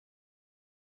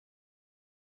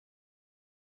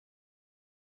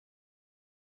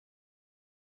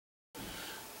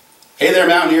Hey there,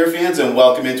 Mountaineer fans, and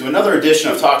welcome into another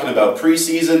edition of Talking About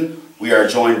Preseason. We are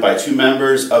joined by two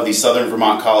members of the Southern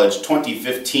Vermont College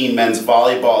 2015 men's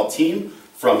volleyball team.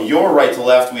 From your right to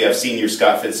left, we have senior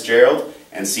Scott Fitzgerald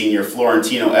and senior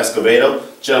Florentino Escobedo.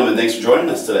 Gentlemen, thanks for joining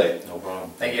us today. No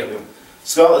problem. Thank you.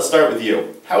 Scott, let's start with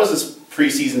you. How has this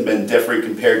preseason been different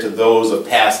compared to those of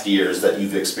past years that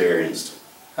you've experienced?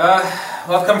 Well,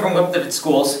 I've come from different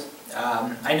schools.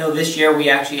 I know this year we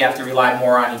actually have to rely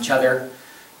more on each other.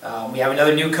 We have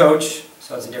another new coach,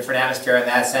 so it's a different atmosphere in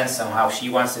that sense, on how she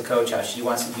wants to coach, how she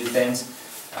wants to do things.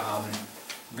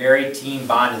 Very team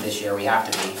bonded this year, we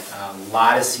have to be. A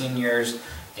lot of seniors,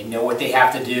 they know what they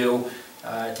have to do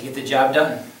to get the job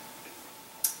done.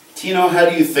 Tino, how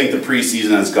do you think the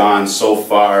preseason has gone so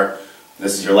far?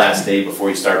 This is your last day before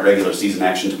you start regular season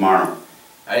action tomorrow.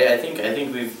 I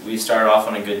think we've started off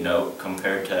on a good note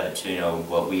compared to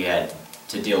what we had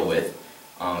to deal with.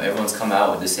 Everyone's come out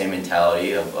with the same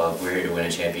mentality of we're here to win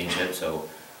a championship, so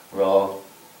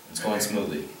it's going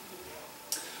smoothly.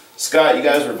 Scott, you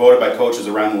guys were voted by coaches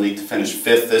around the league to finish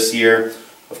 5th this year.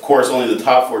 Of course, only the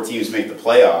top 4 teams make the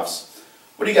playoffs.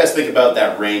 What do you guys think about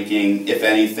that ranking, if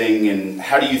anything, and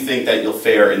how do you think that you'll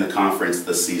fare in the conference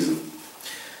this season?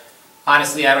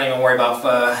 Honestly, I don't even worry about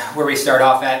where we start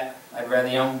off at. I'd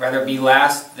rather be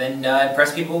last than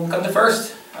impress people and come to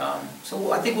first.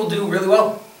 So I think we'll do really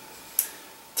well.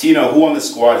 Tino, who on the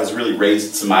squad has really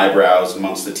raised some eyebrows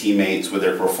amongst the teammates with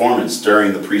their performance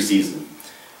during the preseason?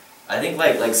 I think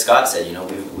like Scott said,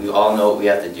 we all know what we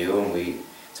have to do, and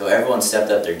so everyone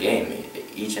stepped up their game,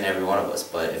 each and every one of us.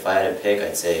 But if I had to pick,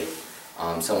 I'd say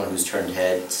someone who's turned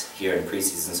heads here in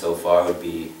preseason so far would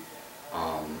be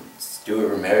Stuart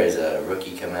Ramirez, a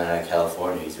rookie coming out of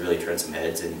California. He's really turned some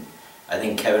heads, and I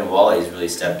think Kevin Wally's really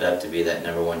stepped up to be that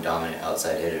 #1 dominant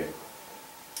outside hitter.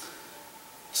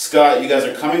 Scott, you guys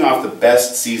are coming off the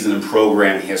best season in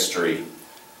program history.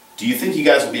 Do you think you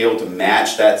guys will be able to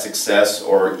match that success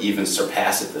or even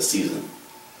surpass it this season?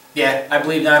 Yeah, I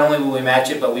believe not only will we match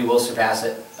it, but we will surpass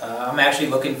it. I'm actually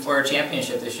looking for a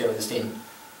championship this year with this team.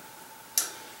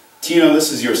 Tino,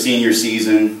 this is your senior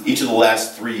season. Each of the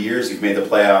last 3 years you've made the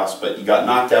playoffs, but you got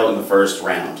knocked out in the first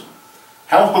round.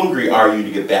 How hungry are you to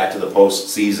get back to the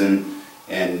postseason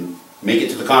and make it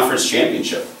to the conference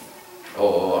championship?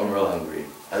 Oh, I'm real hungry.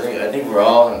 I think we're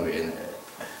all hungry. And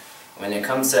when it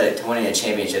comes to winning a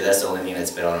championship, that's the only thing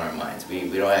that's been on our minds. We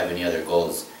don't have any other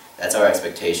goals. That's our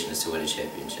expectation, is to win a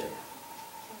championship.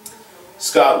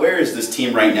 Scott, where is this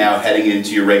team right now heading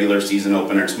into your regular season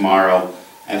opener tomorrow?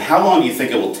 And how long do you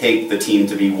think it will take the team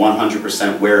to be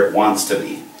 100% where it wants to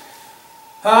be?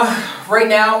 Right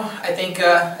now, I think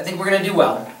we're going to do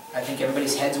well. I think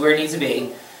everybody's head's where it needs to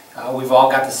be. We've all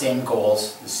got the same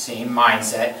goals, the same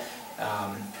mindset,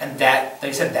 and that, like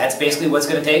I said, that's basically what's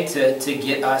going to take to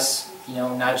get us,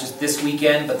 not just this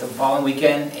weekend, but the following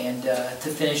weekend, and to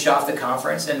finish off the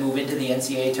conference and move into the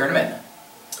NCAA tournament.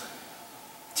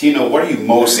 Tino, what are you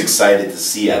most excited to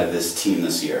see out of this team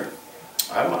this year?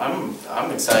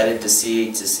 I'm excited to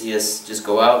see us just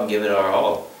go out and give it our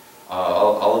all.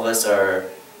 All of us are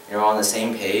on the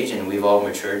same page, and we've all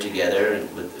matured together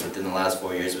within the last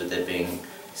 4 years, with it being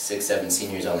 6, 7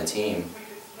 seniors on the team.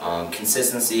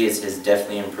 Consistency has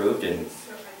definitely improved, and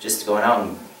just going out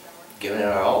and giving it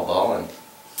our all, balling.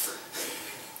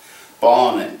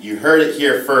 Balling it. You heard it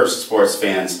here first, sports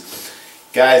fans.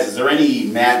 Guys, is there any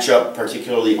matchup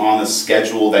particularly on the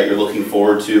schedule that you're looking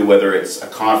forward to, whether it's a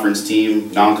conference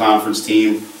team, non-conference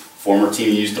team, former team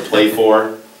you used to play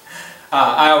for?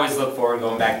 I always look forward to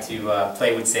going back to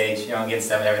play with Sage, against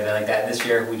them and everything like that. This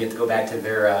year we get to go back to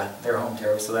their home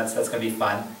turf, so that's going to be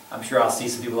fun. I'm sure I'll see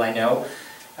some people I know.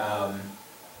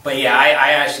 But yeah,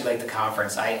 I actually like the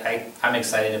conference. I'm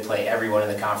excited to play everyone in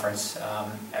the conference.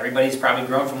 Everybody's probably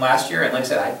grown from last year, and like I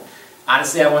said,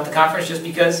 honestly I want the conference just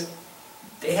because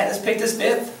they had us picked as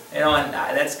 5th, and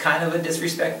that's kind of a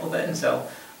disrespectful thing. So,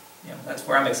 that's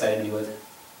where I'm excited to be with.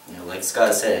 Like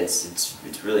Scott said, it's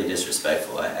really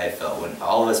disrespectful. I felt when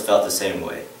all of us felt the same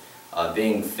way.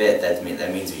 Being 5th, that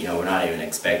means we're not even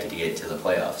expected to get to the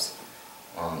playoffs.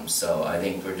 So I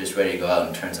think we're just ready to go out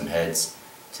and turn some heads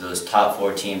to those top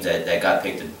 4 teams that got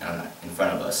picked in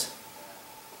front of us.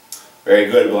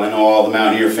 Very good. Well, I know all the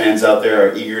Mountaineer fans out there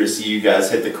are eager to see you guys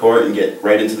hit the court and get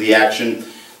right into the action.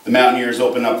 The Mountaineers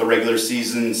open up the regular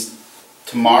seasons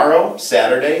tomorrow,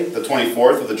 Saturday, the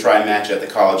 24th, with a tri-match at the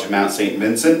College of Mount St.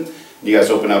 Vincent. You guys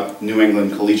open up New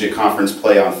England Collegiate Conference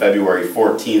play on February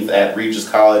 14th at Regis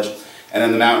College. And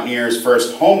then the Mountaineers'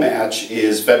 first home match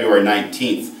is February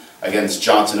 19th against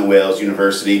Johnson & Wales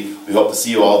University. We hope to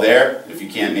see you all there. If you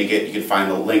can't make it, you can find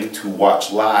the link to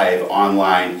watch live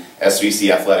online.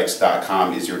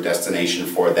 svcathletics.com is your destination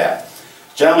for that.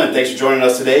 Gentlemen, thanks for joining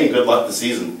us today and good luck this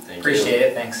season. Thank you. Appreciate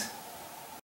it, thanks.